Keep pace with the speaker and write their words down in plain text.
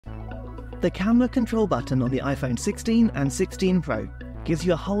The camera control button on the iPhone 16 and 16 Pro gives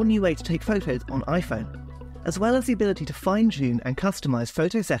you a whole new way to take photos on iPhone, as well as the ability to fine-tune and customize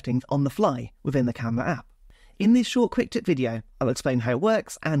photo settings on the fly within the camera app. In this short quick tip video, I'll explain how it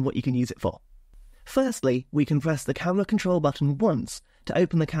works and what you can use it for. Firstly, we can press the camera control button once to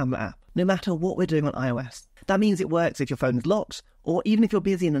open the camera app, no matter what we're doing on iOS. That means it works if your phone is locked, or even if you're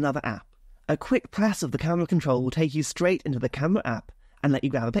busy in another app. A quick press of the camera control will take you straight into the camera app and let you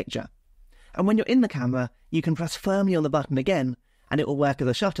grab a picture. And when you're in the camera, you can press firmly on the button again, and it will work as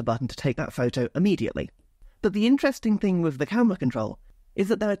a shutter button to take that photo immediately. But the interesting thing with the camera control is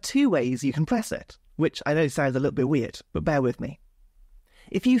that there are two ways you can press it, which I know sounds a little bit weird, but bear with me.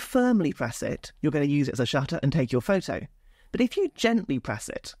 If you firmly press it, you're going to use it as a shutter and take your photo. But if you gently press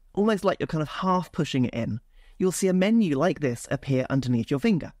it, almost like you're kind of half pushing it in, you'll see a menu like this appear underneath your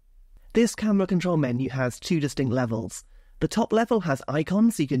finger. This camera control menu has two distinct levels. The top level has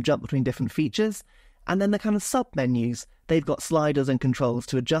icons so you can jump between different features, and then the kind of sub-menus, they've got sliders and controls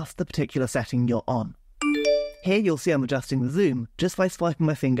to adjust the particular setting you're on. Here you'll see I'm adjusting the zoom just by swiping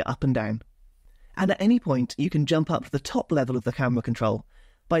my finger up and down. And at any point, you can jump up to the top level of the camera control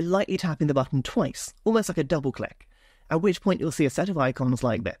by lightly tapping the button twice, almost like a double click, at which point you'll see a set of icons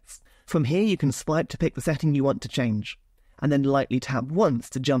like this. From here you can swipe to pick the setting you want to change, and then lightly tap once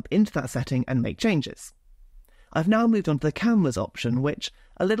to jump into that setting and make changes. I've now moved on to the cameras option, which,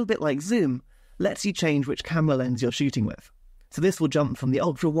 a little bit like zoom, lets you change which camera lens you're shooting with. So this will jump from the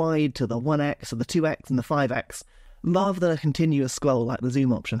ultra-wide to the 1x or the 2x and the 5x, rather than a continuous scroll like the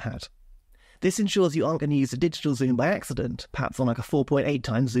zoom option had. This ensures you aren't going to use the digital zoom by accident, perhaps on like a 4.8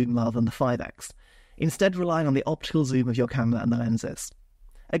 times zoom rather than the 5x, instead relying on the optical zoom of your camera and the lenses.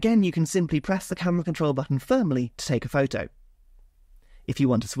 Again, you can simply press the camera control button firmly to take a photo. If you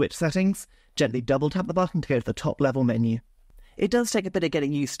want to switch settings, gently double tap the button to go to the top level menu. It does take a bit of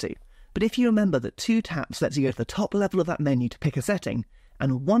getting used to, but if you remember that 2 taps lets you go to the top level of that menu to pick a setting,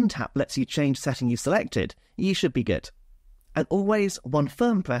 and 1 tap lets you change the setting you selected, you should be good. And always, 1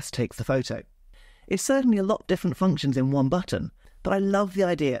 firm press takes the photo. It's certainly a lot of different functions in one button, but I love the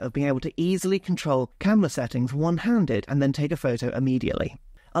idea of being able to easily control camera settings one-handed and then take a photo immediately.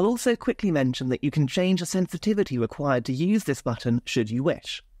 I'll also quickly mention that you can change the sensitivity required to use this button should you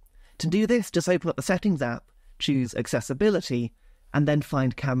wish. To do this, just open up the Settings app, choose Accessibility, and then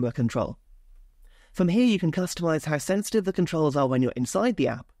find Camera Control. From here you can customize how sensitive the controls are when you're inside the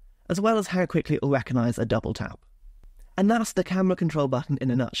app, as well as how quickly it will recognize a double tap. And that's the Camera Control button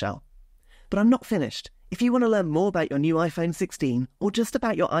in a nutshell. But I'm not finished. If you want to learn more about your new iPhone 16, or just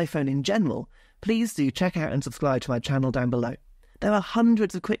about your iPhone in general, please do check out and subscribe to my channel down below. There are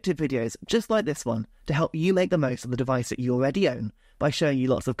hundreds of quick tip videos just like this one to help you make the most of the device that you already own by showing you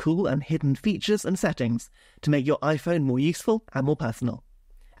lots of cool and hidden features and settings to make your iPhone more useful and more personal.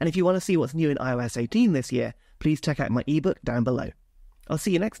 And if you want to see what's new in iOS 18 this year, please check out my ebook down below. I'll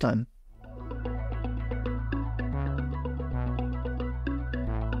see you next time.